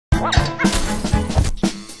Well,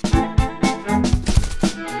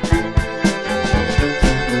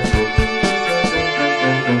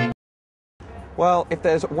 if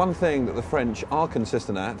there's one thing that the French are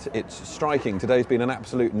consistent at, it's striking. Today's been an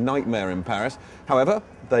absolute nightmare in Paris. However,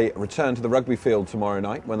 they return to the rugby field tomorrow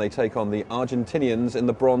night when they take on the Argentinians in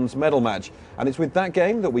the bronze medal match. And it's with that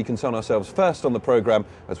game that we concern ourselves first on the programme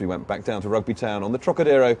as we went back down to Rugby Town on the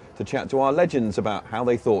Trocadero to chat to our legends about how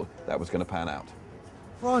they thought that was going to pan out.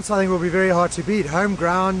 France, I think, will be very hard to beat. Home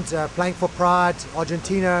ground, playing for pride.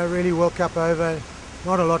 Argentina, really World Cup over.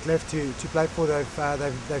 Not a lot left to play for.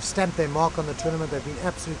 They've stamped their mark on the tournament. They've been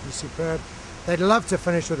absolutely superb. They'd love to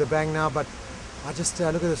finish with a bang now, but I just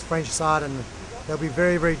look at this French side and they'll be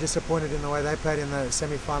very, very disappointed in the way they played in the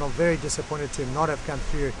semi-final. Very disappointed to not have come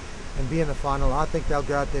through and be in the final. I think they'll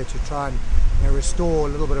go out there to try and restore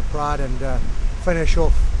a little bit of pride and finish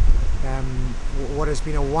off what has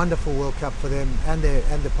been a wonderful World Cup for them and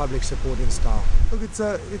the public support in style. Look, it's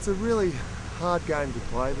a really hard game to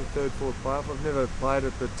play, the third, fourth playoff. I've never played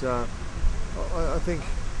it, but I think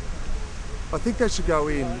they should go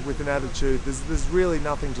in with an attitude. There's really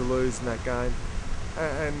nothing to lose in that game,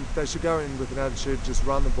 and they should go in with an attitude, just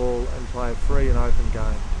run the ball and play a free and open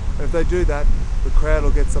game. And if they do that, the crowd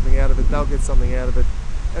will get something out of it. They'll get something out of it,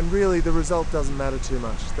 and really the result doesn't matter too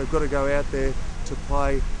much. They've got to go out there to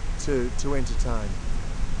play, to entertain.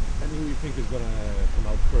 And who do you think is going to come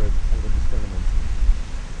out third over this tournament?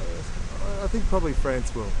 I think probably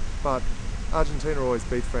France will, but Argentina always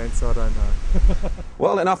beat France, so I don't know.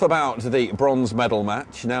 Well, enough about the bronze medal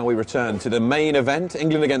match. Now we return to the main event,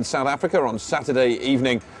 England against South Africa on Saturday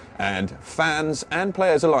evening. And fans and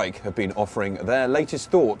players alike have been offering their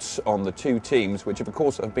latest thoughts on the two teams, which of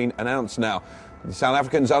course have been announced now. The South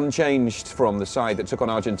Africans unchanged from the side that took on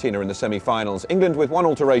Argentina in the semi-finals. England with one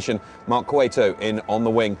alteration, Mark Cueto in on the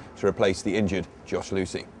wing to replace the injured Josh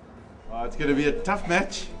Lucy. It's going to be a tough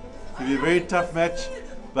match. It's going to be a very tough match.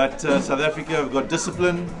 But South Africa have got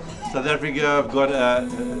discipline. South Africa have got a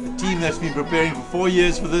team that's been preparing for 4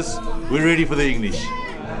 years for this. We're ready for the English.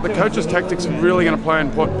 The coach's tactics are really going to play an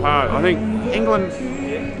important part. I think England,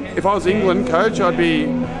 if I was England coach, I'd be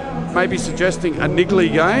maybe suggesting a niggly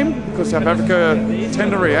game because South Africa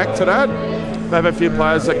tend to react to that. They have a few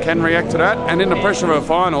players that can react to that, and in the pressure of a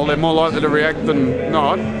final, they're more likely to react than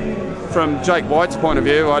not. From Jake White's point of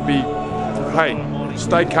view, I'd be, hey,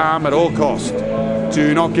 stay calm at all costs.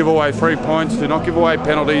 Do not give away 3 points. Do not give away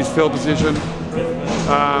penalties, field position.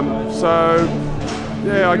 I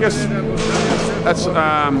guess that's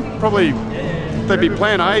probably there'd be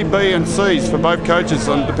plan A, B and C's for both coaches,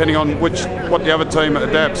 depending on what the other team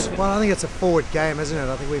adapts. Well, I think it's a forward game, isn't it?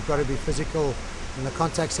 I think we've got to be physical in the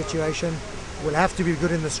contact situation. We'll have to be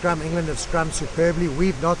good in the scrum. England have scrummed superbly.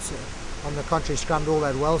 We've not, on the contrary, scrummed all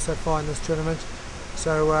that well so far in this tournament.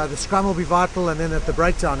 So the scrum will be vital, and then at the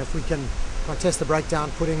breakdown, if we can contest the breakdown,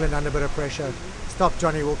 put England under a bit of pressure, stop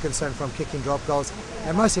Johnny Wilkinson from kicking drop goals,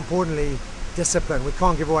 and most importantly, discipline. We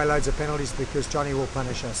can't give away loads of penalties because Johnny will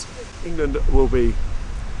punish us. England will be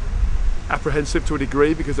apprehensive to a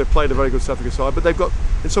degree because they've played a very good South Africa side, but they've got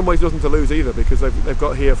in some ways nothing to lose either because they've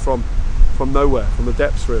got here from nowhere, from the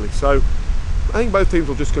depths really. So I think both teams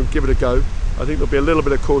will just give it a go. I think there'll be a little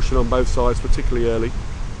bit of caution on both sides, particularly early,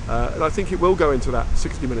 and I think it will go into that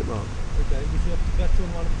 60-minute mark. Okay, would you have to bet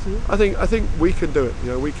on one of the two? I think we can do it. You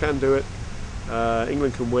know, we can do it.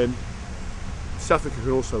 England can win. South Africa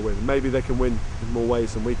can also win. Maybe they can win in more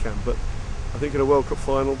ways than we can, but I think in a World Cup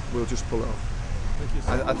final we'll just pull it off. Thank you,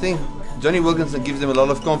 sir. I think Johnny Wilkinson gives them a lot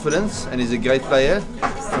of confidence and he's a great player.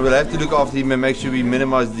 So we'll have to look after him and make sure we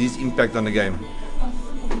minimise his impact on the game.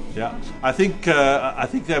 Yeah, I think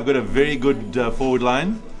they've got a very good forward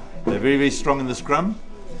line. They're very, very strong in the scrum.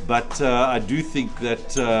 But I do think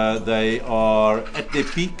that they are at their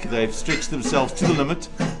peak. They've stretched themselves to the limit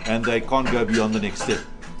and they can't go beyond the next step,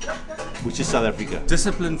 which is South Africa.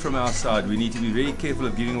 Discipline from our side. We need to be very careful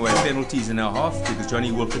of giving away penalties in our half because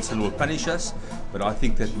Johnny Wilkinson will punish us, but I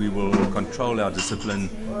think that we will control our discipline,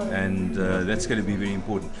 and that's going to be very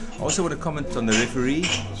important. I also want to comment on the referee.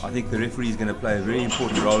 I think the referee is going to play a very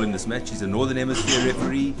important role in this match. He's a Northern Hemisphere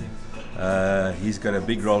referee. He's got a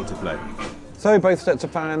big role to play. So both sets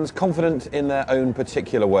of fans confident in their own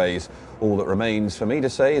particular ways. All that remains for me to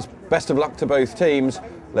say is best of luck to both teams.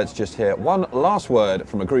 Let's just hear one last word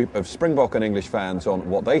from a group of Springbok and English fans on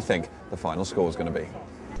what they think the final score is going to be.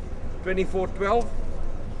 24-12,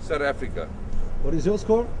 South Africa. What is your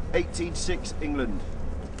score? 18-6, England.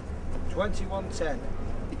 21-10,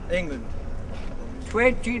 England.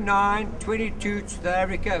 29-22, South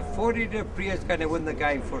Africa. 40 Dupree is going to win the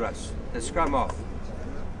game for us. The scrum off.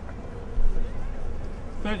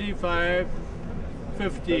 35-15,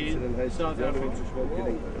 15 South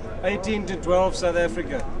Africa. 18-12 South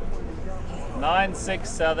Africa. 9-6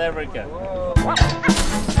 South Africa.